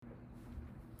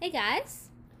Hey guys,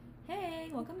 Hey,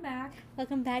 welcome back.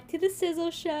 welcome back to the Sizzle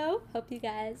Show. Hope you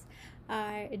guys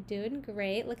are doing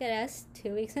great. Look at us,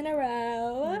 2 weeks in a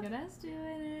row. Look at us doing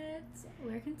it.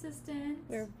 We're consistent.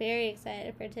 We're very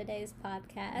excited for today's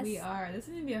podcast. We are. This is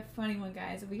going to be a funny one,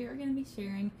 guys. We are going to be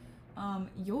sharing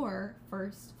your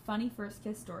funny first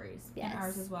kiss stories. Yes. And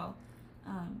ours as well.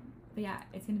 But yeah,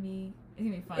 it's going to be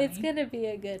funny. It's gonna be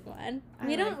a good one.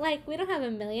 We don't have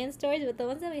a million stories, but the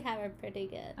ones that we have are pretty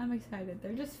good. I'm excited.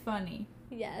 They're just funny.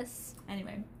 Yes.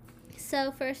 Anyway.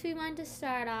 So first we want to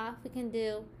start off. We can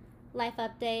do life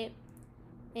update,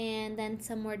 and then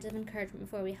some words of encouragement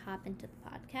before we hop into the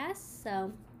podcast.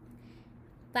 So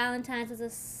Valentine's was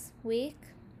this week.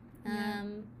 Yeah.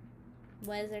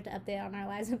 What is there to update on our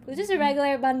lives? It was just a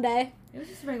regular Monday. It was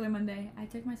just a regular Monday. I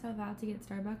took myself out to get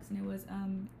Starbucks, and it was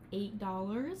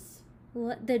 $8.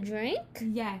 What, the drink?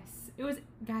 Yes. It was,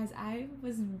 guys, I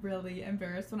was really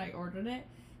embarrassed when I ordered it.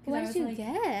 What did you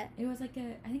get? It was like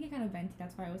I think I got a venti,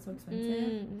 that's why it was so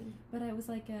expensive. But it was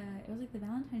like the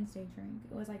Valentine's Day drink.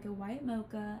 It was like a white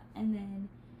mocha, and then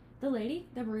the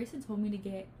barista told me to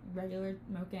get regular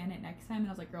mocha in it next time, and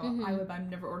I was like, girl, I'm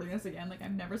never ordering this again. Like,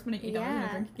 I'm never spending $8 on a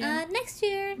drink again. Next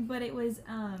year. But it was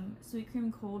sweet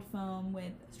cream cold foam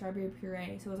with strawberry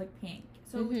puree, so it was like pink.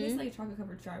 So it was basically like a chocolate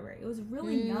covered strawberry. It was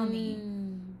really yummy,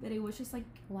 but it was just like,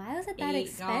 why was it that $8.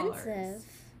 expensive?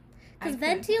 Because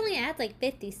venti only adds like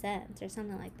 50 cents or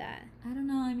something like that. I don't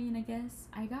know. I mean, I guess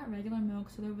I got regular milk,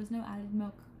 so there was no added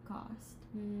milk cost.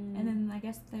 And then I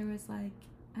guess there was like,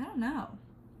 I don't know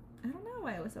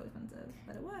why it was so expensive,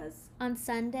 but it was. On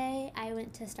Sunday, I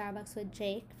went to Starbucks with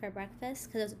Jake for breakfast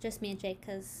because it was just me and Jake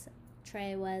because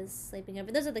Trey was sleeping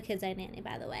over. Those are the kids I nanny,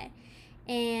 by the way.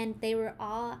 And they were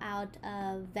all out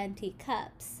of venti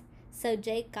cups. So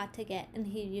Jake got to get, and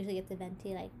he usually gets a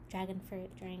venti, like dragon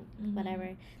fruit drink,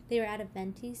 whatever. They were out of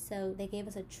venti, so they gave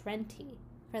us a Trenti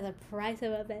for the price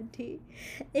of a venti.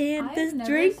 And this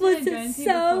drink was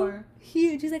so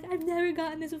huge. He's like, I've never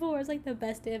gotten this before. It's like the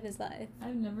best day of his life.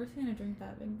 I've never seen a drink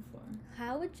that big before.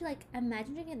 How would you,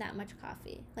 imagine drinking that much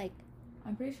coffee?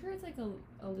 I'm pretty sure it's,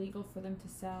 illegal for them to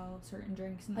sell certain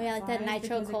drinks in that like that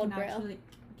nitro cold brew. It can actually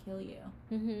kill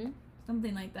you.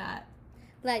 Something like that.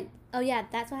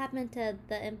 That's what happened to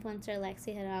the influencer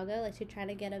Lexi Hidalgo. She tried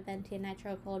to get a venti and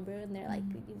nitro cold brew, and they're like,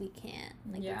 we can't.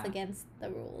 It's against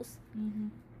the rules.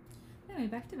 Anyway,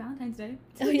 back to Valentine's Day.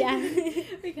 Oh, yeah.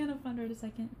 We kind of pondered a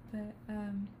second. But,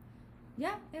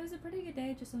 yeah, it was a pretty good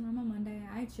day. Just a normal Monday.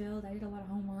 I chilled. I did a lot of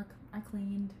homework. I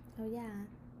cleaned. Oh, yeah.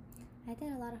 I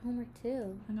did a lot of homework,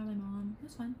 too. I know my mom. It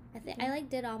was fun. I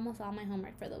did almost all my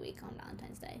homework for the week on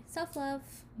Valentine's Day. Self-love.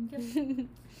 Yep.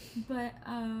 But,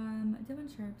 I did want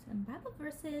to share some Bible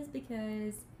verses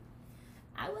because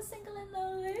I was single and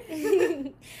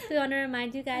lonely. We want to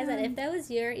remind you guys that if that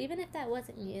was you, or even if that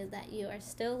wasn't you, that you are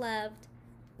still loved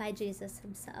by Jesus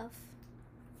himself.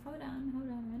 Hold on. I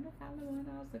don't have the one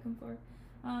I was looking for.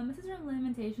 This is from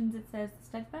Lamentations. It says, the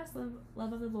steadfast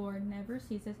love of the Lord never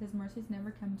ceases. His mercies never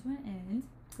come to an end.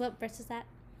 What verse is that?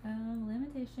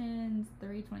 Lamentations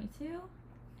 3:22.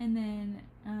 And then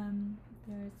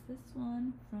there's this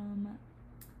one from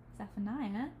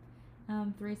Zephaniah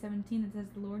 3:17 that says,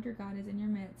 the Lord your God is in your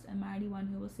midst, a mighty one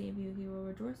who will save you. He will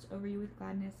rejoice over you with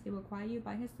gladness. He will quiet you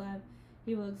by his love.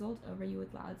 He will exult over you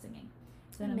with loud singing.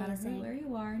 So no matter where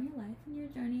you are in your life and your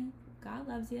journey, God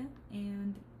loves you,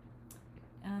 and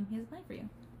he has a plan for you.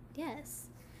 Yes.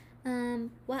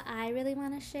 What I really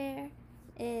want to share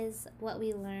is what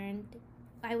we learned.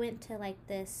 I went to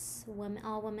this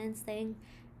all women's thing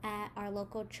at our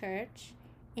local church,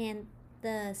 and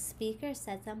the speaker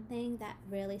said something that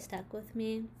really stuck with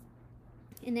me.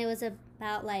 And it was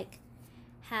about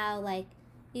how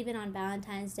even on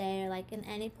Valentine's Day or in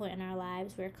any point in our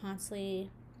lives, we're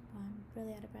constantly I'm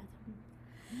really out of breath.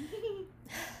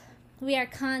 We are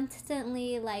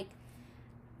constantly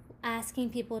asking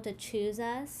people to choose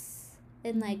us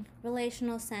in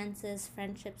relational senses,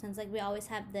 friendship sense. We always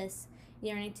have this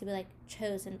yearning to be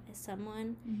chosen by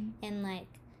someone, and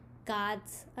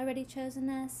God's already chosen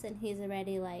us, and he's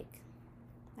already I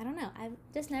don't know, I've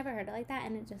just never heard it like that,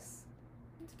 and it just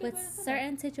with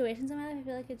certain situations in my life, I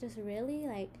feel it just really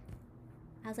I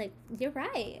was you're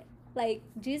right,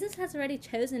 Jesus has already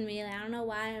chosen me. I don't know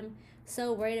why I'm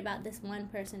so worried about this one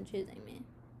person choosing me.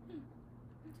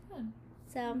 That's good.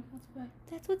 So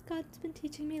that's what God's been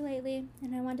teaching me lately,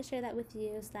 and I want to share that with you,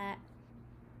 is that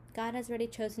God has already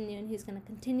chosen you, and he's going to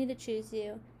continue to choose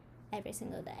you every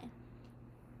single day.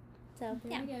 So,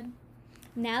 Very good.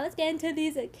 Now let's get into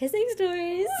these kissing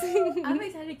stories. I'm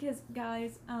excited because,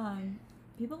 guys,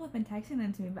 people have been texting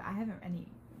them to me, but I haven't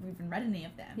even read any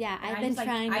of them. Yeah, And I've been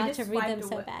trying not to read them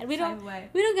so bad. We don't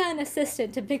got an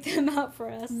assistant to pick them out for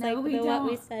us. No, like we the don't.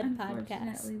 What We Said Unfortunately,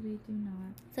 podcast. we do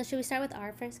not. So should we start with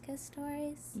our first kiss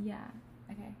stories? Yeah.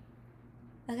 Okay.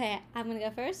 Okay, I'm gonna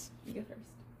go first. You go first.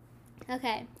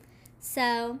 Okay,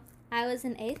 so I was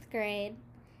in 8th grade.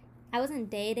 I wasn't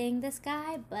dating this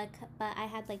guy, but I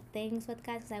had like things with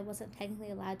guys because I wasn't technically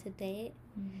allowed to date.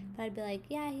 Mm-hmm. But I'd be like,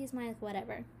 yeah, he's my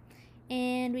whatever.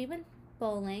 And we went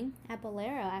bowling at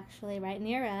Bolero, actually, right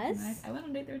near us. Nice. I went on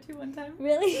a date there too one time.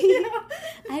 Really? Yeah.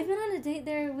 I've been on a date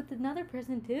there with another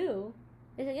person too.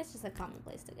 I guess it's just a common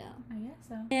place to go. I guess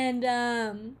so.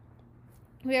 And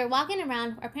we were walking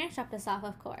around. Our parents dropped us off,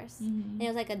 of course. Mm-hmm. And it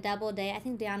was like a double date. I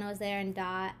think Deanna was there and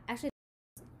Dot. Actually,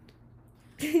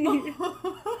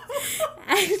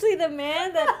 the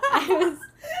man that I was...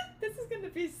 This is going to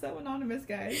be so anonymous,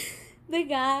 guys. The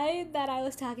guy that I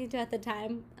was talking to at the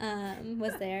time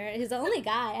was there. He's the only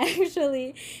guy,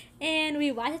 actually. And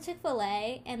we watched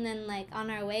Chick-fil-A, and then, like, on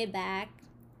our way back,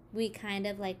 we kind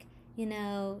of, like, you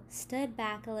know, stood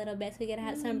back a little bit so we could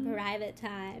have some private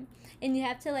time. And you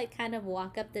have to, like, kind of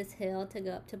walk up this hill to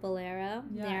go up to Bolero,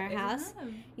 near our house.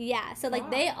 Yeah, so, like,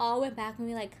 they all went back, and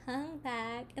we, like, hung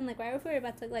back. And, like, right before we were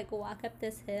about to, like, walk up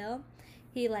this hill,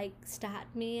 he, like,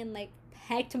 stopped me and, like,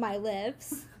 pecked my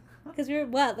lips. Because we were,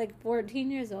 what, like 14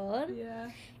 years old? Yeah.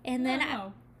 And then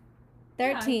no.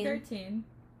 13. Yeah, 13.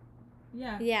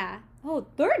 Yeah. Yeah. Oh,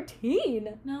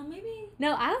 13? No, maybe.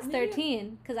 No, I was maybe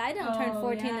 13. Because I didn't turn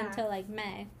 14 yeah. until, like,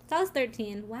 May. So I was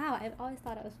 13. Wow, I've always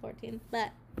thought I was 14.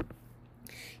 But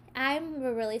I'm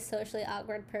a really socially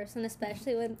awkward person,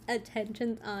 especially when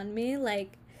attention's on me.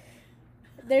 Like,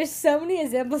 there's so many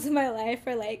examples in my life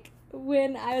for, like,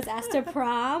 when I was asked to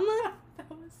prom. That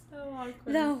was so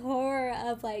awkward. The horror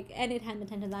of, like, anytime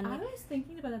attention's on me. I was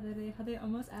thinking about that the other day, how they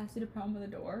almost asked you to prom with a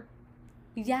door.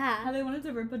 Yeah. How they wanted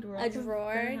to rip a door out of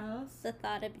their house. The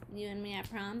thought of you and me at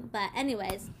prom. But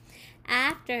anyways,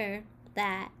 after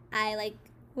that, I, like,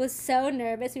 was so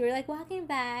nervous. We were, like, walking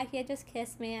back. He had just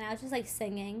kissed me, and I was just, like,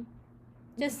 singing.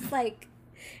 Just, like,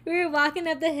 we were walking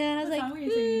up the hill, and I was what like... song were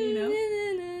you singing? Do you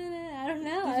know? I don't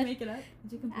know. Did you make it up?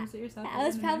 Did you compose it yourself? I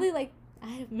was probably, like...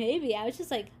 maybe. I was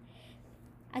just, like...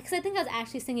 Because I think I was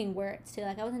actually singing words, too.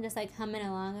 Like, I wasn't just, like, humming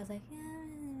along. I was like...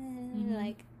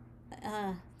 like...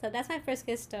 So that's my first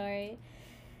kiss story.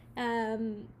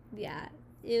 Yeah.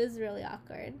 It was really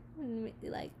awkward.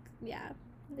 Like, yeah.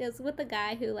 It was with a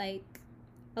guy who, like...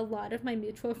 A lot of my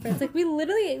mutual friends, like,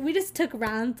 we just took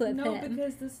rounds with him. No,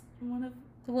 because this one of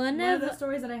the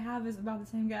stories that I have is about the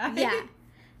same guy. Yeah.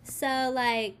 So,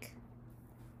 like,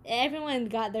 everyone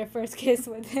got their first kiss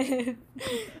with him.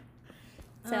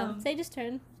 So, say just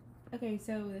turn. Okay,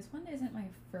 so this one isn't my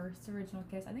first original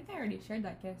kiss. I think I already shared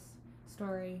that kiss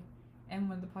story in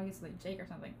one of the podcasts with, like, Jake or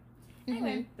something.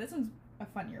 Anyway, this one's a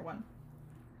funnier one.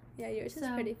 Yeah, yours is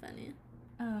pretty funny.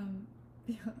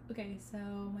 Okay, so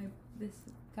this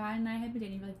guy and I had been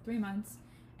dating for like 3 months,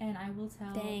 and I will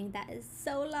tell. Dang, that is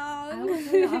so long. I will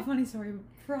tell you a funny story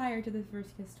prior to the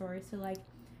first kiss story. So, like,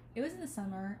 it was in the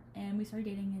summer, and we started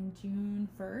dating in June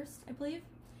 1st, I believe,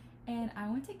 and I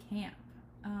went to camp,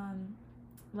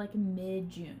 like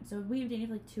mid-June. So we were dating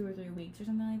for like 2 or 3 weeks or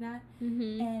something like that.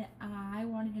 Mm-hmm. And I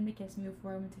wanted him to kiss me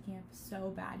before I went to camp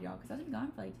so bad, y'all, because I was gonna be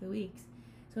gone for like 2 weeks.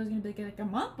 So it was gonna be like a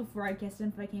month before I kissed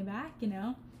him if I came back, you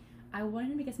know. I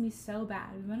wanted him to kiss me so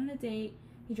bad. We went on a date.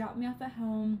 He dropped me off at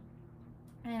home,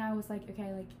 and I was like,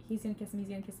 okay, like, he's gonna kiss me.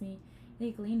 And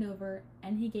he leaned over,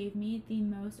 and he gave me the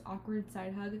most awkward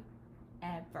side hug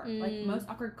ever. Like, most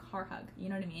awkward car hug. You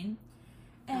know what I mean?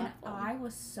 And I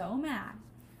was so mad.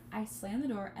 I slammed the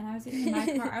door, and I was getting in my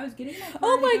car.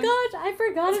 Oh my gosh, I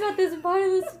forgot about this part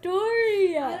of the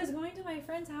story. I was going to my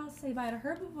friend's house to say bye to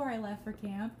her before I left for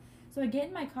camp. So I get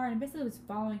in my car, and I basically was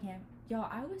following him. Y'all,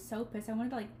 I was so pissed. I wanted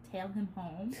to, like, tail him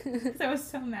home because I was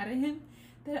so mad at him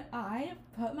that I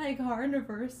put my car in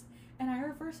reverse, and I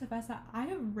reversed so fast that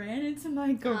I ran into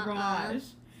my garage.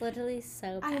 Literally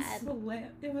so bad. I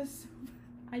slammed. It was so bad.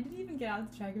 I didn't even get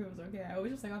out to check if it was okay. I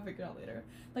was just like, I'll figure it out later.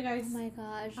 Like, oh my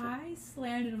gosh. I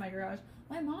slammed into my garage.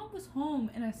 My mom was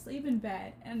home and asleep in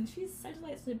bed, and she's such a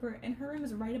light sleeper, and her room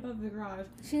is right above the garage.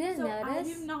 She didn't notice? I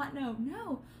do not know.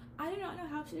 No. I do not know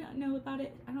how she didn't know about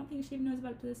it. I don't think she even knows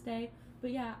about it to this day.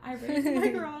 But yeah, I ran into my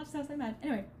garage, so I was so mad.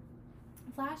 Anyway,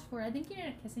 flash forward. I think he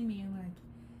ended up kissing me in,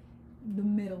 like, the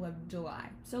middle of July.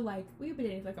 So, like, we've been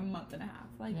dating for, like, a month and a half.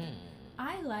 Like,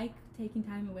 I like taking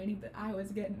time and waiting, but I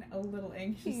was getting a little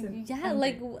anxious. And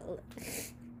like,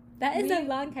 that is a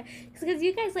long time. Because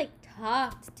you guys, like,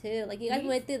 talked, too. Like, you guys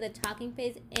went through the talking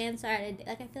phase and started.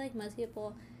 Like, I feel like most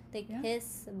people They Yeah.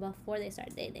 kiss before they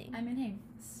start dating. I mean, hey,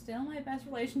 still my best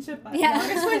relationship. Yeah.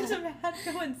 Longest relationship I had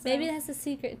going. So Maybe that's a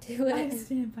secret to I it.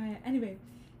 stand by it. Anyway,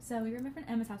 so we were at my friend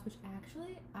Emma's house, which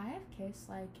actually I have kissed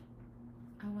like,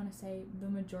 I want to say the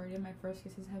majority of my first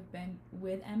kisses have been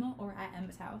with Emma or at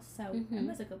Emma's house. So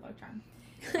Emma's a good luck charm.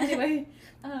 Anyway,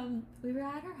 we were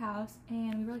at her house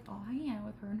and we were like all hanging out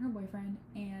with her and her boyfriend,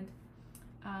 and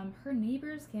her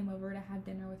neighbors came over to have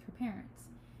dinner with her parents,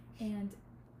 and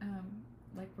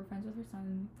like we're friends with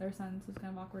their sons, so it's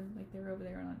kind of awkward, like they were over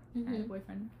there on and a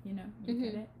boyfriend, you know, you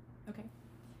get it? Okay.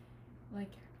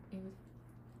 Like it was.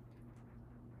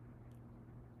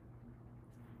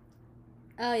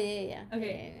 Oh yeah.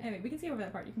 Okay. Yeah. Anyway, we can see over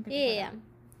that part. You can. Yeah.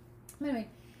 But anyway,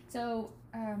 so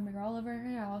we were all over at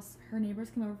her house. Her neighbors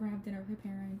came over to have dinner with her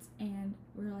parents, and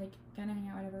we were like gonna hang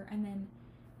out, whatever. And then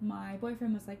my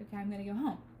boyfriend was like, "Okay, I'm gonna go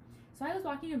home." So I was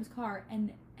walking to his car,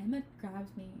 and Emma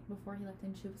grabs me before he left,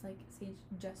 and she was like, "Sage,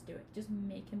 just do it. Just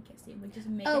make him kiss you. Like, just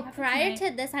make it happen prior tonight."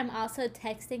 to this, I'm also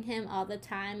texting him all the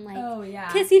time, like, oh yeah,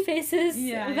 kissy faces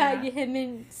Yeah, about yeah. him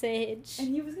and Sage. and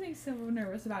he was getting so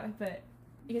nervous about it, but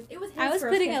because it was his I was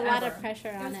first putting kiss a lot ever. of pressure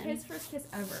It on was him. his first kiss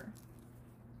ever.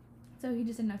 So he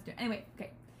just didn't know what to do. Anyway, okay.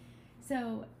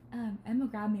 So Emma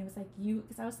grabbed me and was like,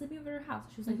 because I was sleeping over at her house.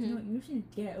 She was like, you know what, you just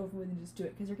need to get it over with and just do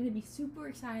it, because you're going to be super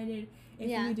excited if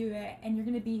you do it, and you're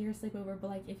going to be here sleepover, but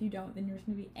like if you don't, then you're just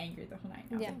going to be angry the whole night.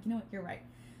 And I was like, you know what, you're right.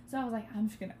 So I was like, I'm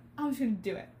just gonna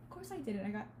do it. Of course I did it. I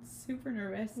got super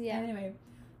nervous. Yeah. And anyway,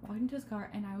 walked into his car,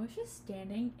 and I was just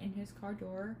standing in his car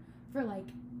door for like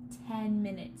 10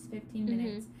 minutes, 15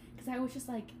 minutes. Because I was just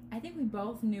like, I think we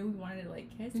both knew we wanted to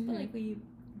like kiss, but like we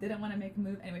didn't want to make a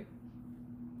move. Anyway,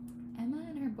 Emma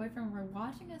and her boyfriend were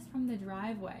watching us from the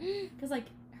driveway. Because like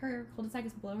her cul-de-sac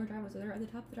is below her driveway, so they're at the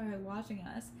top of the driveway watching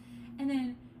us. And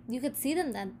then You could see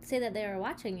them then say that they were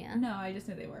watching you. no, I just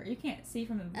knew they were. You can't see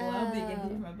from below, but you can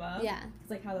see from above. Yeah.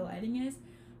 It's like how the lighting is.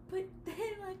 But then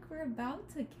like we're about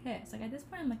to kiss. Like at this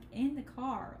point I'm like in the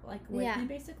car, like with him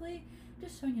basically,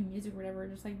 just showing him music or whatever,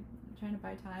 just like trying to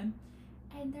buy time.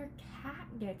 And their cat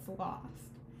gets lost.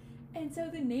 And so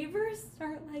the neighbors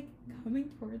start like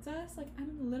coming towards us. Like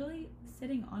I'm literally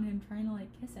sitting on him trying to like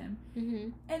kiss him.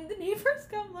 And the neighbors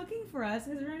come looking for us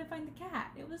because we're trying to find the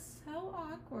cat. It was so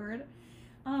awkward.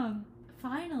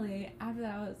 Finally, after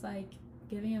that I was like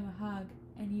giving him a hug,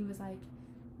 and he was like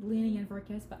leaning in for a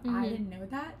kiss, but I didn't know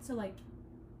that. So like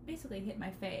basically hit my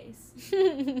face.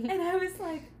 And I was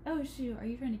like, oh shoot, are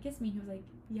you trying to kiss me? He was like,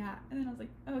 yeah. And then I was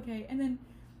like, okay. And then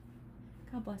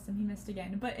God bless him, he missed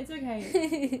again, but it's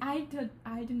okay. I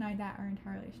denied that our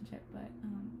entire relationship, but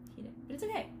he did. But it's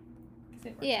okay. 'Cause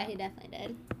it worked out. He definitely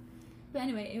did. But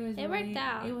anyway, It worked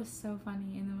out. It was so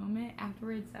funny in the moment.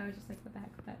 Afterwards, I was just like, what the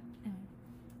heck? But anyway.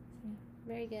 So, yeah.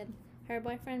 Very good. Her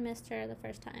boyfriend missed her the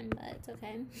first time, but it's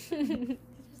okay. He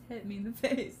just hit me in the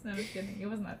face. No, I'm just kidding. It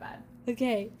wasn't that bad.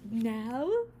 Okay, now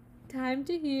time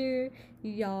to hear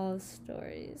y'all's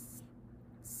stories.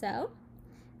 So,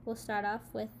 we'll start off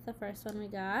with the first one we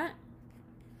got.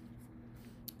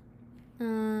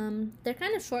 They're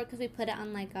kind of short because we put it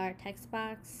on like our text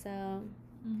box. So,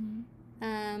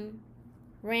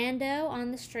 rando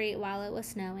on the street while it was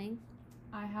snowing.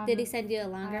 I have. Did he send you a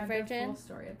longer I have version? the full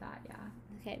story of that. Yeah.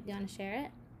 Okay, do you want to share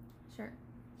it? Sure.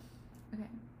 Okay.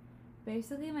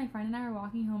 Basically, my friend and I were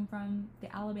walking home from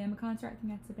the Alabama concert. I think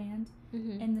that's the band.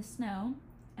 In the snow,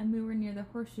 and we were near the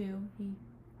Horseshoe. I don't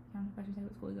know if I should say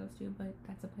what school he goes to, but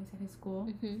that's a place at his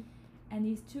school. And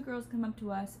these two girls come up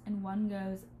to us, and one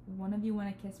goes, "One of you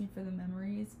want to kiss me for the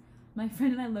memories?" My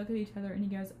friend and I look at each other, and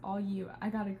he goes, "All you. I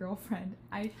got a girlfriend."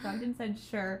 I shrugged and said,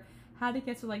 "Sure." Had to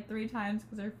kiss her like 3 times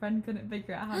because her friend couldn't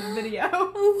figure out how to video.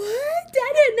 What?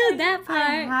 I didn't know that part.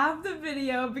 I have the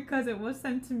video because it was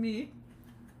sent to me.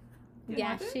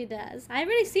 Yeah, she does. I've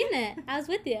already seen it. I was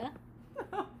with you.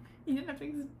 You didn't have to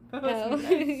expose Oh. me.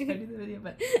 I just showed you the video,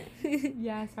 but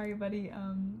yeah, sorry, buddy.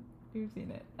 You've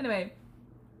seen it. Anyway.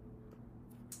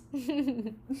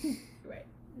 Right.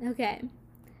 Okay.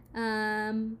 Do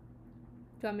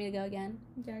you want me to go again?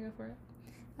 Yeah, go for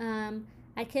it.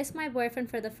 I kissed my boyfriend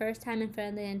for the first time in front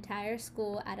of the entire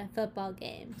school at a football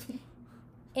game.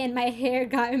 And my hair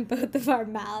got in both of our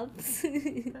mouths.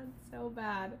 That's so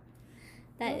bad.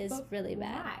 That is really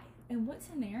bad. Why? In what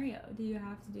scenario do you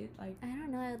have to do, like... I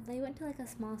don't know. They went to like a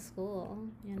small school,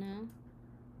 you know?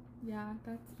 Yeah,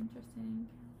 that's interesting.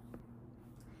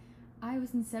 I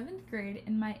was in 7th grade,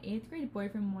 and my 8th grade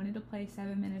boyfriend wanted to play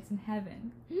 7 Minutes in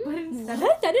Heaven. But instead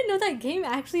What? I didn't know that game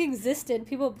actually existed.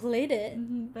 People played it.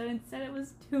 But instead it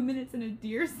was 2 minutes in a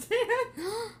deer stand.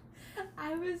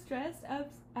 I was dressed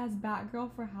up as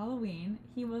Batgirl for Halloween.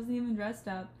 He wasn't even dressed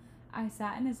up. I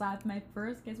sat in his lap. My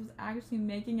first kiss was actually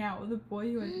making out with a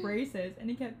boy who had braces, and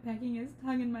he kept pecking his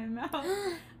tongue in my mouth.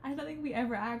 I don't think we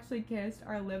ever actually kissed.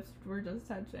 Our lips were just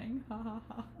touching. Ha ha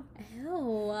ha.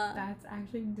 Ew. That's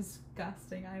actually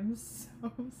disgusting. I'm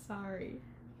so sorry.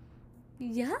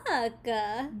 Yuck.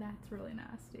 That's really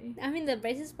nasty. I mean, the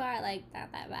braces part, like,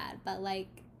 not that bad, but,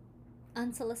 like,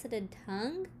 unsolicited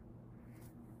tongue?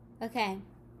 Okay.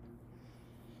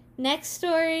 Next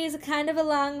story is kind of a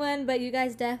long one, but you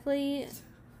guys definitely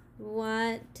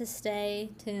want to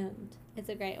stay tuned. It's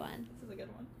a great one. This is a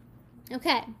good one.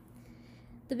 Okay.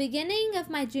 The beginning of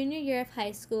my junior year of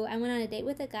high school, I went on a date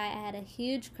with a guy I had a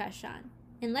huge crush on.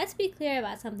 And let's be clear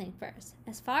about something first.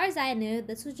 As far as I knew,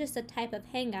 this was just a type of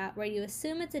hangout where you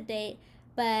assume it's a date,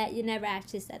 but you never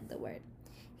actually said the word.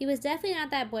 He was definitely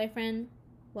not that boyfriend.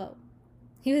 Whoa.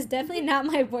 He was definitely not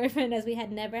my boyfriend, as we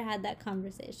had never had that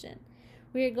conversation.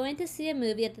 We were going to see a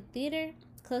movie at the theater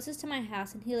closest to my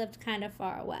house, and he lived kind of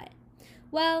far away.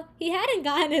 Well, he hadn't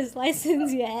gotten his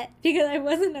license yet because I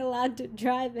wasn't allowed to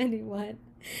drive anyone.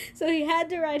 So he had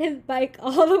to ride his bike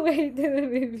all the way to the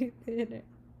movie theater.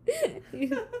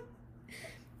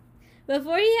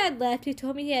 Before he had left, he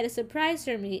told me he had a surprise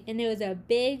for me, and it was a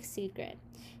big secret.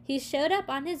 He showed up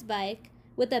on his bike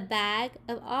with a bag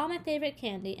of all my favorite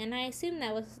candy, and I assumed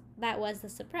that was the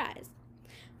surprise.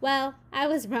 Well, I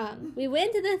was wrong. We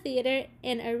went to the theater,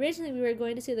 and originally we were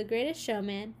going to see The Greatest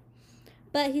Showman,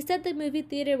 but he said the movie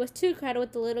theater was too crowded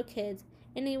with the little kids,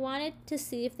 and he wanted to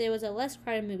see if there was a less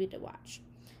crowded movie to watch.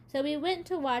 So we went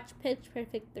to watch Pitch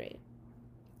Perfect 3.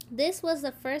 This was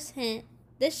the first hint.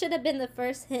 This should have been the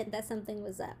first hint that something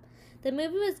was up. The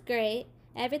movie was great.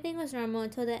 Everything was normal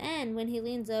until the end when he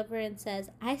leans over and says,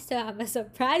 "I still have a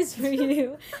surprise for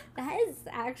you." That is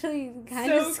actually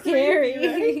kind of scary. Creepy,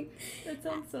 right? That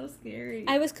sounds so scary.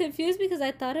 I was confused because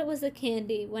I thought it was the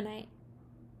candy When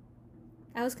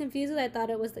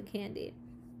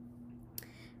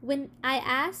I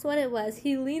asked what it was,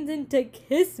 he leans in to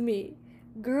kiss me.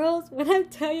 Girls, when I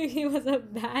tell you he was a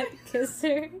bad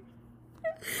kisser.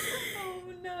 Oh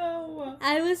no.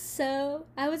 I was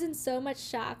in so much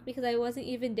shock because I wasn't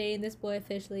even dating this boy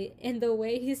officially, and the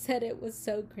way he said it was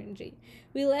so cringy.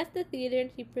 We left the theater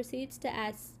and he proceeds to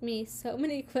ask me so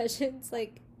many questions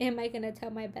like, am I going to tell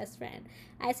my best friend?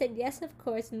 I said yes, of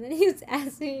course, and then he was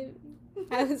asking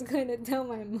if I was going to tell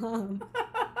my mom.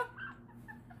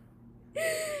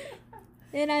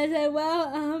 And I said,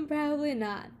 well, probably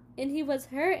not. And he was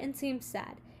hurt and seemed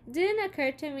sad. It didn't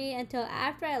occur to me until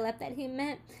after I left that he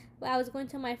meant I was going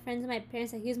to tell my friends and my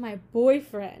parents that he was my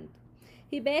boyfriend.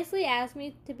 He basically asked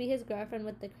me to be his girlfriend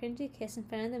with the cringy kiss in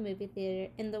front of the movie theater,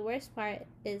 and the worst part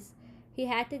is he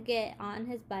had to get on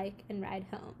his bike and ride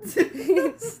home.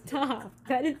 Stop.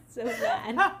 That is so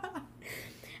bad.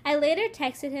 I later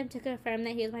texted him to confirm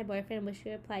that he was my boyfriend, which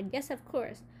he replied, yes, of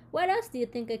course. What else do you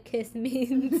think a kiss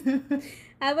means?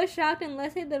 I was shocked, and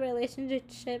let's say the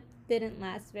relationship didn't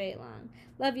last very long.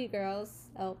 Love you, girls.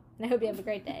 Oh, and I hope you have a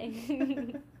great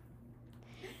day.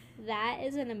 That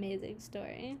is an amazing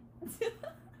story.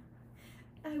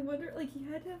 I wonder, like, he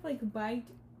had to have, like,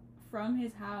 biked from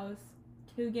his house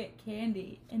to get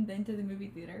candy and then to the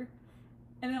movie theater.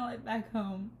 And then, like, back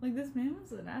home. Like, this man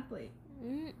was an athlete.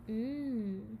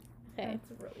 Okay.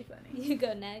 That's really funny. You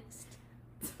go next.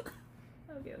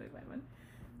 Okay, let me find one.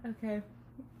 Okay,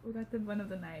 we got the one of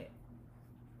the night.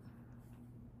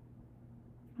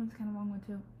 That's kind of a long one,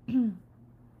 too.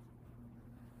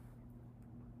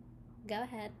 Go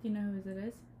ahead. Do you know whose it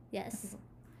is? Yes. Okay,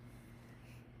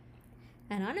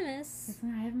 cool. Anonymous. This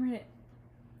one, I haven't read it.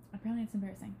 Apparently it's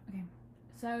embarrassing. Okay.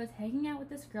 So I was hanging out with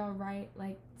this girl right,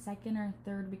 like, second or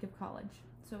third week of college.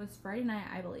 So it was Friday night,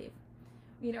 I believe.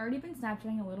 We had already been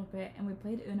Snapchatting a little bit, and we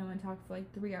played Uno and talked for,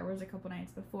 like, 3 hours a couple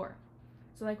nights before.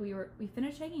 So, like, we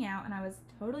finished hanging out, and I was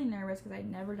totally nervous because I'd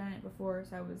never done it before,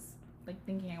 so I was, like,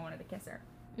 thinking I wanted to kiss her.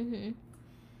 Mm-hmm.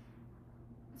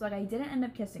 So, like, I didn't end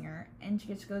up kissing her, and she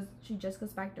just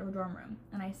goes back to her dorm room.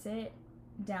 And I sit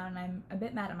down, and I'm a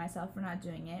bit mad at myself for not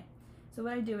doing it. So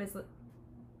what I do is,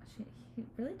 he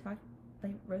really talked,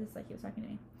 like, wrote this like he was talking to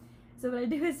me. So what I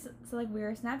do is, like, we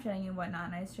were Snapchatting and whatnot,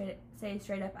 and I say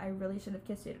straight up, I really should have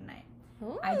kissed you tonight.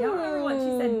 Ooh. I don't remember what she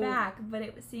said back, but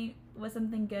it was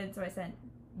something good, so I said,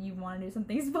 you want to do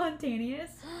something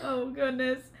spontaneous? Oh,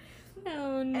 goodness.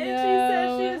 Oh, no. And she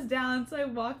said she was down, so I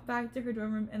walked back to her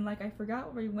dorm room, and, like, I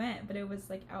forgot where we went, but it was,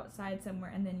 like, outside somewhere,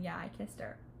 and then, yeah, I kissed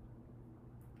her.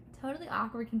 Totally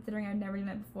awkward considering I'd never done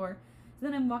it before. So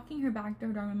then I'm walking her back to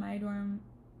her dorm, and my dorm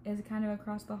is kind of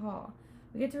across the hall.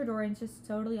 We get to her door, and it's just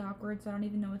totally awkward, so I don't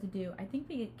even know what to do. I think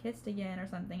we get kissed again or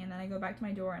something, and then I go back to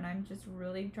my door, and I'm just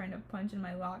really trying to punch in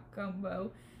my lock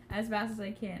combo. as fast as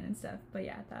I can and stuff. But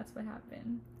yeah, that's what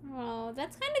happened. Oh,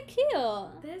 that's kind of cute.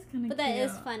 That is kind of cute. But that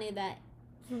is funny that.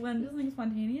 So when something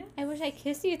spontaneous? I wish I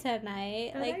kissed you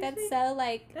tonight. That Like, actually- that's so,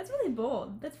 like... That's really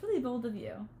bold. That's really bold of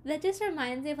you. That just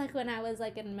reminds me of, like, when I was,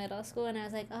 like, in middle school and I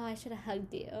was like, oh, I should have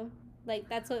hugged you. Like,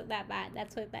 that's what that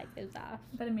gives off.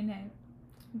 But I mean, hey.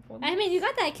 bold. I mean, you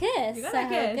got that kiss. You got that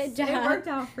kiss. Good job. It worked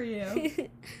out for you. Okay,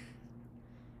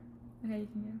 you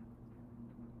can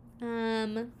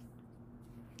go.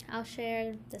 I'll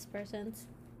share this person's.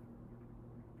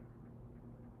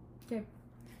 Okay.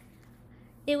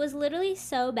 It was literally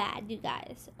so bad, you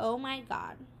guys. Oh my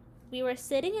god. We were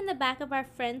sitting in the back of our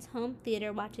friend's home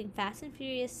theater watching Fast and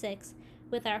Furious 6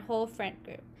 with our whole friend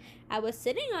group. I was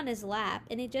sitting on his lap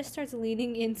and he just starts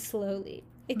leaning in slowly.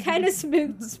 It kind of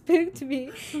spooked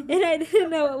me and I didn't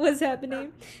know what was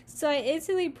happening. So I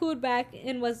instantly pulled back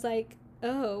and was like,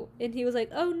 oh. And he was like,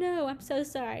 oh no, I'm so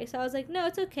sorry. So I was like, no,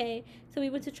 it's okay. So we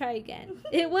went to try again.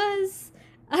 It was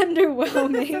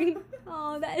underwhelming.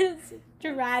 Oh, that is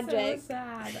tragic. So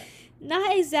sad.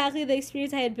 Not exactly the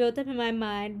experience I had built up in my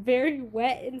mind. Very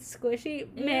wet and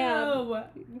squishy. Ma'am, Ew.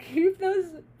 keep those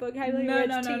vocabulary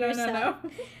words to no, yourself. no.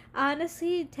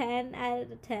 Honestly, 10 out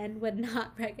of 10 would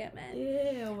not recommend.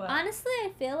 Ew. Honestly,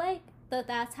 I feel like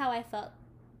that's how I felt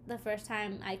the first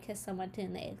time I kissed someone too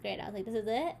in the 8th grade. I was like, this is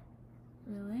it?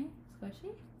 Really?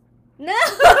 Squishy? No!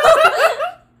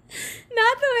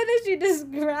 Not the way that she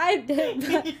described it,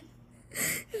 but...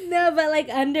 No, but like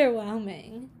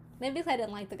underwhelming. Maybe because I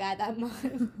didn't like the guy that much.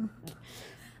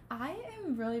 I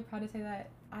am really proud to say that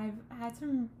I've had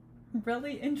some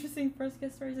really interesting first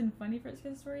kiss stories and funny first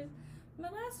kiss stories. My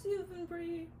last few have been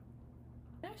pretty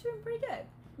good. I've been pretty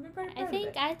proud of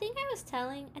it. I think I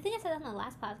said that on the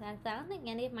last podcast, but I don't think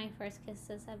any of my first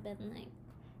kisses have been like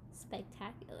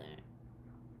spectacular.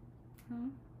 Huh?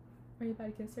 Are you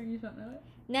about to kiss her and you don't know it?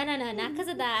 No, not because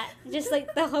of that. Just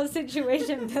like the whole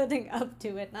situation building up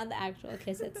to it, not the actual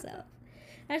kiss itself.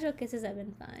 Actual kisses have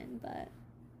been fine, but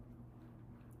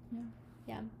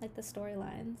yeah, like the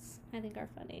storylines I think are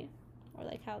funny, or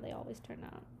like how they always turn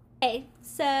out. Okay,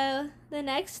 so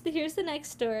here's the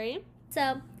next story.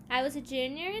 So I was a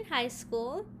junior in high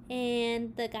school,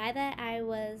 and the guy that I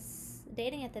was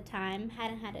dating at the time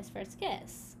hadn't had his first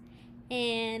kiss,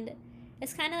 and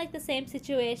it's kind of like the same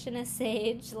situation as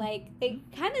Sage. Like, they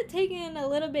kind of taken a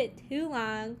little bit too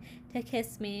long to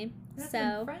kiss me. That's So,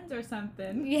 been friends or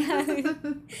something. yeah. They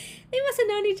must have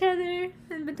known each other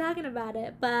and been talking about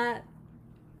it. But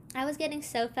I was getting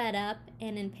so fed up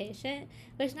and impatient.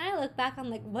 Which now I look back,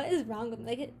 I'm like, what is wrong with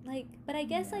me? But I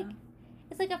guess, Yeah.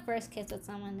 it's like a first kiss with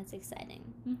someone that's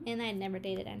exciting. Mhm. And I'd never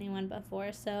dated anyone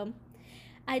before. So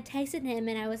I texted him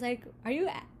and I was like, are you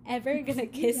ever going to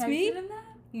kiss You me? texted him that?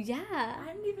 Yeah.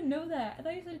 I didn't even know that. I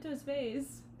thought you said it to his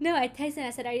face. No, I texted him.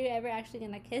 I said, are you ever actually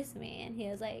going to kiss me? And he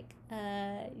was like,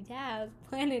 yeah, I was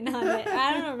planning on it.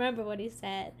 I don't remember what he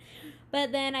said.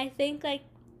 But then I think, like,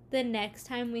 the next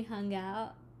time we hung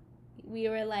out, we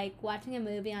were, like, watching a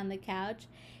movie on the couch.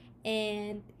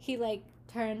 And he, like,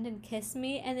 turned and kissed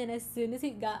me. And then as soon as he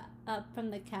got up from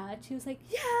the couch, he was like,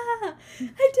 yeah,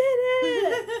 I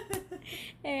did it.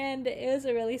 And it was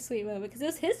a really sweet moment because it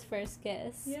was his first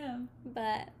kiss. Yeah.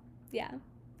 But, yeah.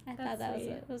 I thought that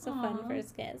sweet. was a fun Aw.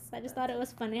 first kiss. I just thought it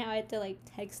was funny how I had to, like,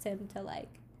 text him to,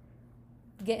 like,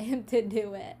 get him to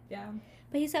do it. Yeah.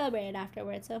 But he celebrated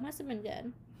afterwards, so it must have been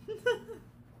good.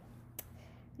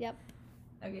 Yep.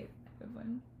 Okay, I have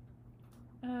one.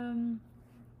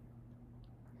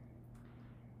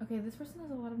 Okay, this person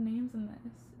has a lot of names in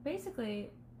this.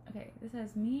 Basically, okay, this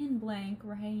says me and blank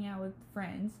were hanging out with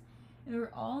friends, and we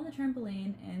were all on the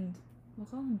trampoline, and we'll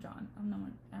call him John. I don't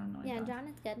know. Yeah, John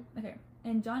is good. Okay,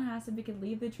 and John asked if we could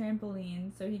leave the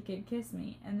trampoline so he could kiss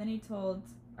me, and then he told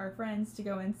our friends to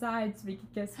go inside so he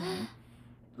could kiss me.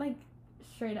 Like,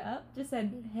 straight up, just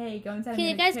said, "Hey, go inside." Can I'm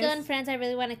you gonna guys go kiss." in friends? I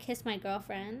really want to kiss my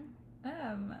girlfriend.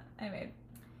 Anyway.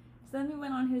 So then we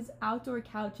went on his outdoor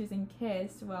couches and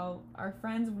kissed while our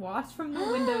friends watched from the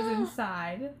windows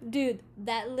inside. Dude,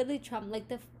 that literally trumped, like,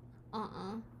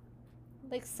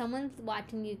 like, someone's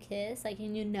watching you kiss, like,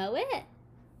 and you know it?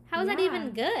 How is that Yeah.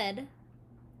 even good?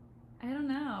 I don't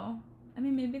know. I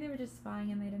mean, maybe they were just spying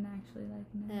and they didn't actually,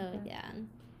 like, know. Oh, but yeah.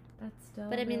 That's still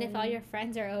But, I mean, if all really- your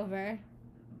friends are over.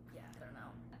 Yeah, I don't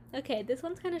know. Okay, this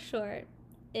one's kind of short.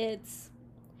 It's,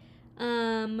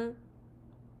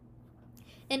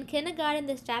 in kindergarten,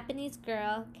 this Japanese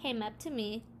girl came up to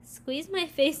me, squeezed my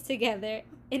face together,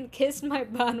 and kissed my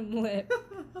bottom lip.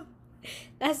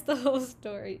 That's the whole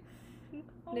story.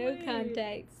 Oh, No wait.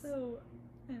 context. So,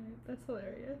 anyway, that's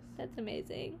hilarious. That's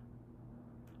amazing.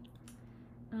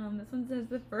 This one says,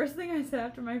 the first thing I said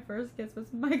after my first kiss was,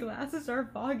 my glasses are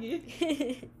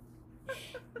foggy.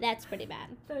 That's pretty bad.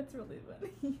 That's really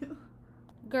funny.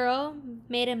 Girl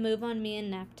made a move on me in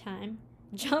nap time.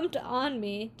 Jumped on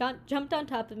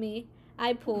top of me.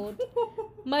 I pulled.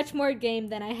 Much more game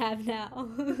than I have now.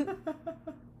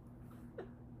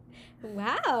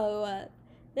 Wow.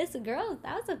 This girl,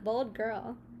 that was a bold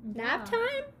girl. Yeah. Nap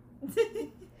time?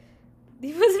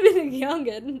 He must have been young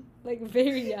and, like,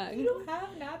 very young. You don't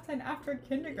have nap time after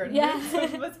kindergarten. Yeah. So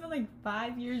you must have been like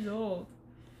 5 years old.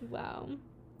 Wow.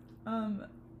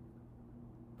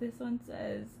 This one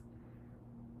says,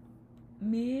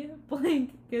 me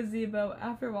blank gazebo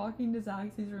after walking to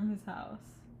Zaxby's from his house.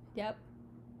 Yep.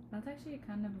 That's actually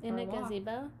kind of a In far a walk.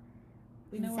 gazebo?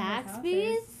 We know where his house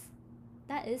Zaxby's? is.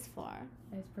 That is far.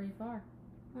 It's pretty far.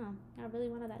 Oh, I really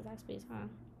wanted that Zaxby's, huh?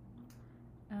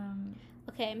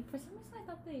 Okay. For some reason I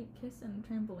thought they kissed in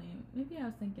a trampoline. Maybe I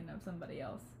was thinking of somebody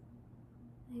else.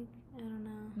 I don't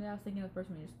know. Maybe I was thinking of the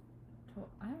person we just told.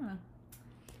 I don't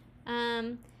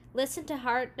know. Listen to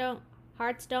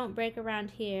Hearts Don't Break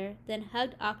Around Here, then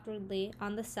hugged awkwardly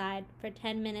on the side for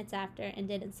 10 minutes after and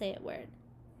didn't say a word.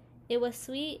 It was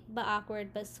sweet, but awkward,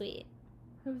 but sweet.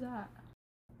 Who's that?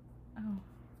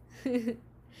 Oh.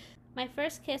 My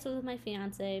first kiss was with my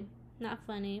fiance. Not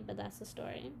funny, but that's the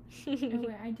story. Oh,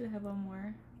 wait, I do have one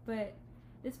more. But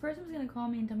this person was going to call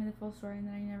me and tell me the full story, and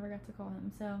then I never got to call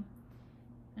him. So,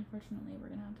 unfortunately, we're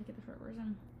going to have to get the short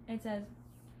version. It says,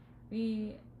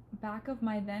 we back of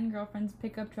my then girlfriend's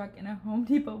pickup truck in a Home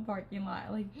Depot parking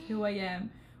lot, like 2 a.m.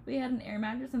 We had an air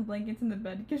mattress and blankets in the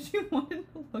bed because she wanted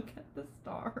to look at the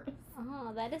stars.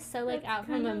 Oh, that is so, like, That's out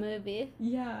from a kinda- movie.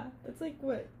 Yeah, that's like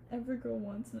what every girl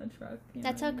wants in a truck. You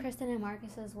That's know? how Kristen and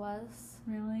Marcus's was.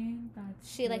 Really?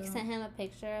 That's She, like, cute. sent him a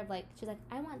picture of, like, she's like,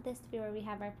 I want this to be where we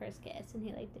have our first kiss. And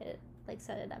he, like, did it, like,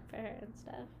 set it up for her and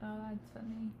stuff. Oh, that's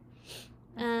funny.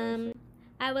 That's really sweet.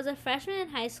 I was a freshman in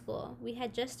high school. We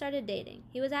had just started dating.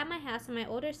 He was at my house, and my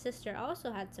older sister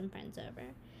also had some friends over.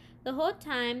 The whole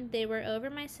time they were over,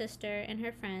 my sister and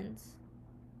her friends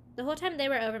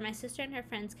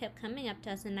kept coming up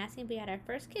to us and asking if we had our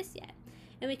first kiss yet.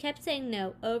 And we kept saying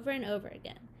no over and over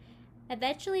again.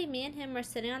 Eventually, me and him were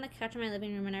sitting on the couch in my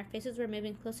living room, and our faces were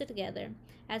moving closer together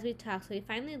as we talked, so he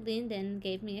finally leaned in and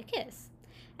gave me a kiss.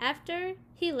 After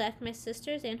he left, my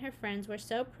sisters and her friends were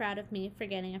so proud of me for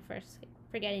getting a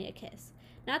kiss.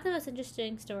 Not the most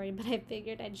interesting story, but I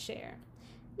figured I'd share.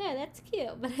 No, that's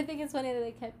cute, but I think it's funny that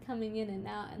they kept coming in and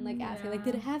out and, like, asking, like, Yeah.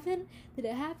 did it happen? Did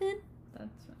it happen?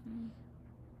 That's funny.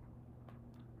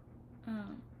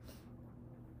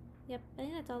 Yep, I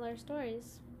think that's all our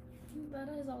stories. That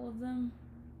is all of them.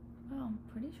 Wow,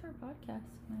 pretty short podcast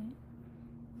tonight.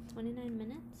 29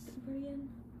 minutes? Pretty good.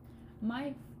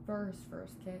 My first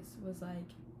kiss was like,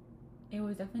 it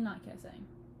was definitely not kissing.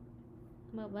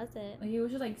 What was it? Like, it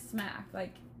was just like smack.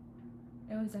 Like,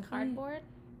 it was definitely Cardboard?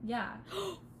 Yeah.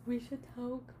 We should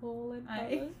tell Cole and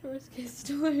I- Bella's first kiss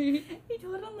story. He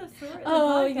told it on the story.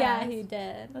 Oh, the yeah, podcast. he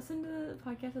did. Listen to the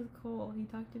podcast with Cole. He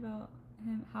talked about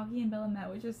how he and Bella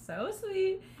met, which is so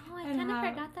sweet. Oh, I And kind of how-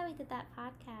 forgot that we did that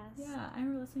podcast. Yeah, I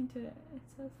remember listening to it.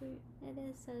 It's so sweet. It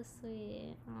is so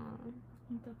sweet. Aw.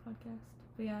 Like the podcast.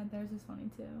 But yeah, theirs is funny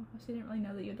too. She didn't really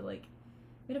know that you had to like.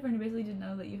 We had a friend who basically didn't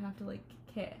know that you have to like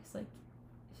kiss. Like,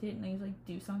 she didn't know you like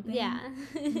do something. Yeah.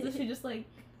 So she just like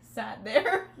sat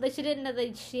there. Like, she didn't know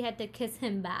that she had to kiss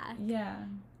him back. Yeah.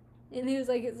 And he was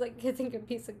like, it's like kissing a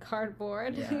piece of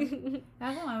cardboard. Yeah.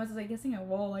 That's how I was like kissing a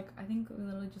wall. Like, I think we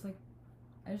literally just like.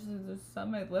 I just saw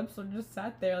my lips or just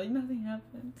sat there. Like, nothing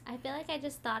happened. I feel like I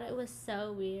just thought it was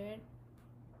so weird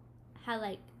how,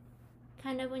 like,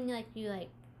 kind of when you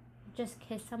just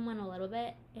kiss someone a little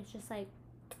bit, it's just like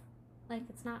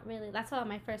it's not really, that's what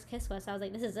my first kiss was. So I was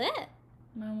like, this is it.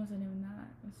 Mine wasn't even that.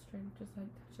 It was straight up just like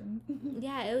touching.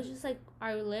 Yeah, it was just like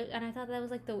our lips, and I thought that was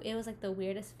like the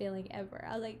weirdest feeling ever.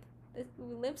 I was like,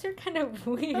 lips are kind of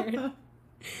weird. Do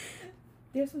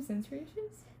you have some sensory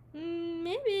issues?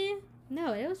 Maybe.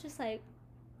 No, it was just like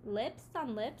lips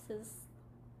on lips is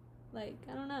like,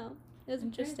 I don't know. It was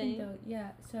I'm trying to think, interesting. though.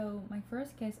 Yeah, so my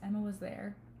first kiss, Emma was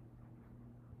there.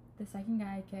 The second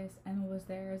guy I kissed, Emma was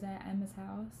there. It was at Emma's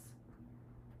house.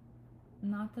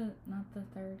 Not the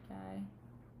third guy.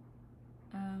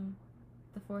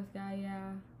 The fourth guy,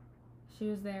 yeah. She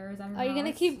was there. It was at her Are you gonna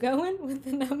house. keep going with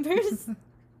the numbers?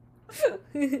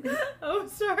 Oh,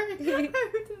 sorry. I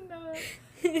didn't know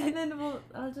it. And then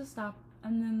I'll just stop.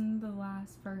 And then the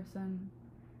last person,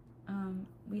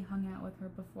 we hung out with her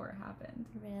before it happened.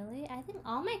 Really? I think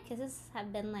all my kisses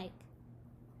have been like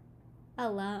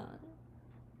alone.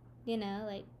 You know,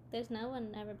 like there's no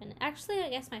one ever been. Actually, I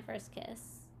guess my first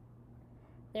kiss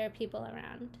there were people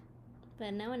around.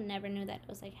 But no one never knew that it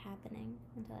was like happening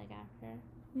until like after.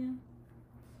 Yeah.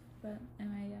 But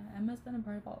anyway, yeah, Emma's been a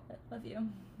part of all of it. Love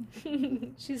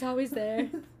you. She's always there.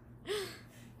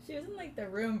 She was in like the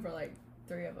room for like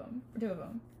 2 of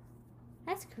them.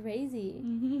 That's crazy.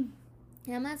 Mm-hmm.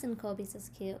 Emma's and Colby's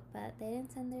is cute, but they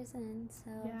didn't send theirs in,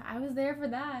 so. Yeah, I was there for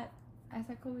that. I was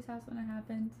at Colby's house when it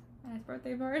happened. At his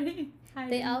birthday party.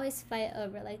 They always fight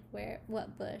over like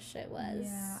what bush it was.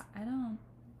 Yeah, I don't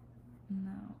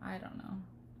know.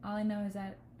 All I know is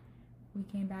that we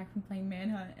came back from playing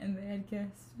Manhunt and they had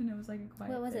kissed and it was like a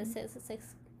quiet What was thing. it?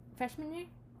 Sixth freshman year?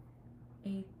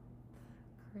 8th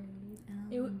grade.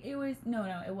 Oh. It was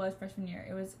it was freshman year.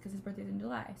 It was because his birthday's in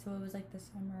July, so it was like the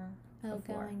summer.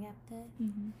 Before. Going up there.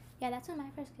 Mm-hmm. Yeah, that's when my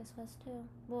first kiss was too.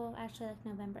 Well, actually, like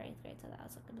November 8th grade, so that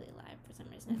was a complete lie for some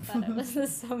reason. I thought it was the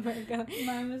summer ago.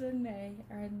 Mine was in May,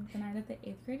 or the night of the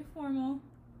 8th grade formal.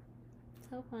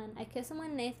 So fun. I kissed someone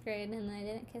in 8th grade, and then I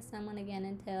didn't kiss someone again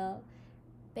until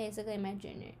basically my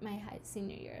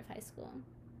senior year of high school.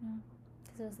 Yeah.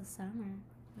 Because it was the summer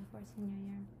before senior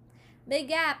year. Big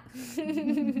gap.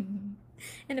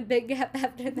 And a big gap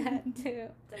after that too.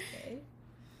 It's okay.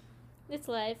 It's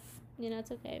life. You know,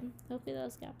 it's okay. Hopefully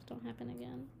those gaps don't happen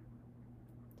again.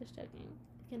 Just joking.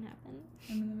 It can happen.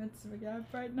 I'm in the midst of a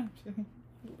gap right now.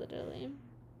 Literally.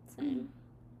 Same.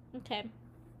 Okay.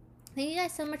 Thank you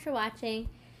guys so much for watching.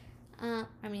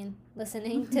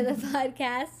 Listening to the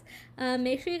podcast.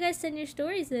 Make sure you guys send your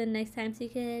stories in next time so you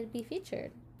could be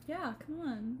featured. Yeah, come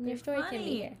on. Your story can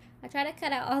be here. I try to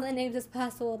cut out all the names as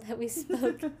possible that we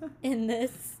spoke in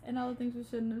this. And all the things we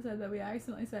shouldn't have said that we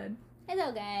accidentally said. It's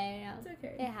okay. You know, It's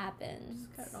okay. it happens.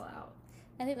 Just cut it all out.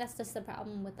 I think that's just the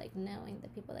problem with like knowing the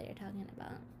people that you're talking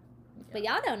about. Yeah. But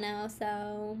y'all don't know,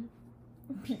 so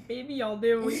Maybe y'all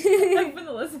do. Everyone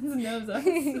that listens knows us.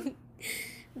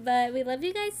 But we love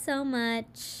you guys so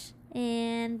much,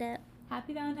 and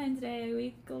Happy Valentine's Day, a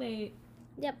week late.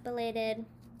 yep, belated.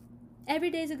 Every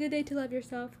day's a good day to love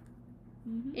yourself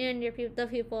and the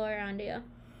people around you.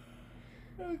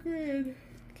 Agreed.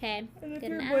 Okay. And if Good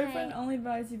your night. boyfriend only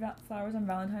buys you flowers on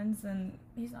Valentine's, then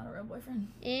he's not a real boyfriend.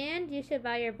 And you should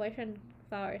buy your boyfriend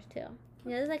flowers too.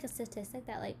 You know, there's like a statistic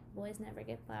that like boys never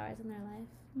get flowers in their life.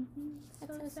 Mm-hmm.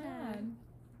 That's so sad. sad.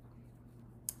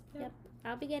 Yep.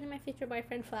 I'll be getting my future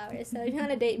boyfriend flowers, so if you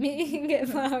want to date me, you can get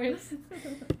flowers.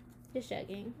 Just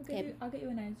joking. Okay. I'll get you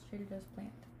a nice Trader Joe's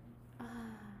plant. Ah,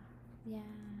 yeah.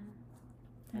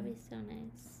 That'd be so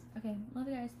nice. Okay, love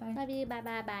you guys. Bye. Love you. Bye,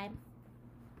 bye, bye.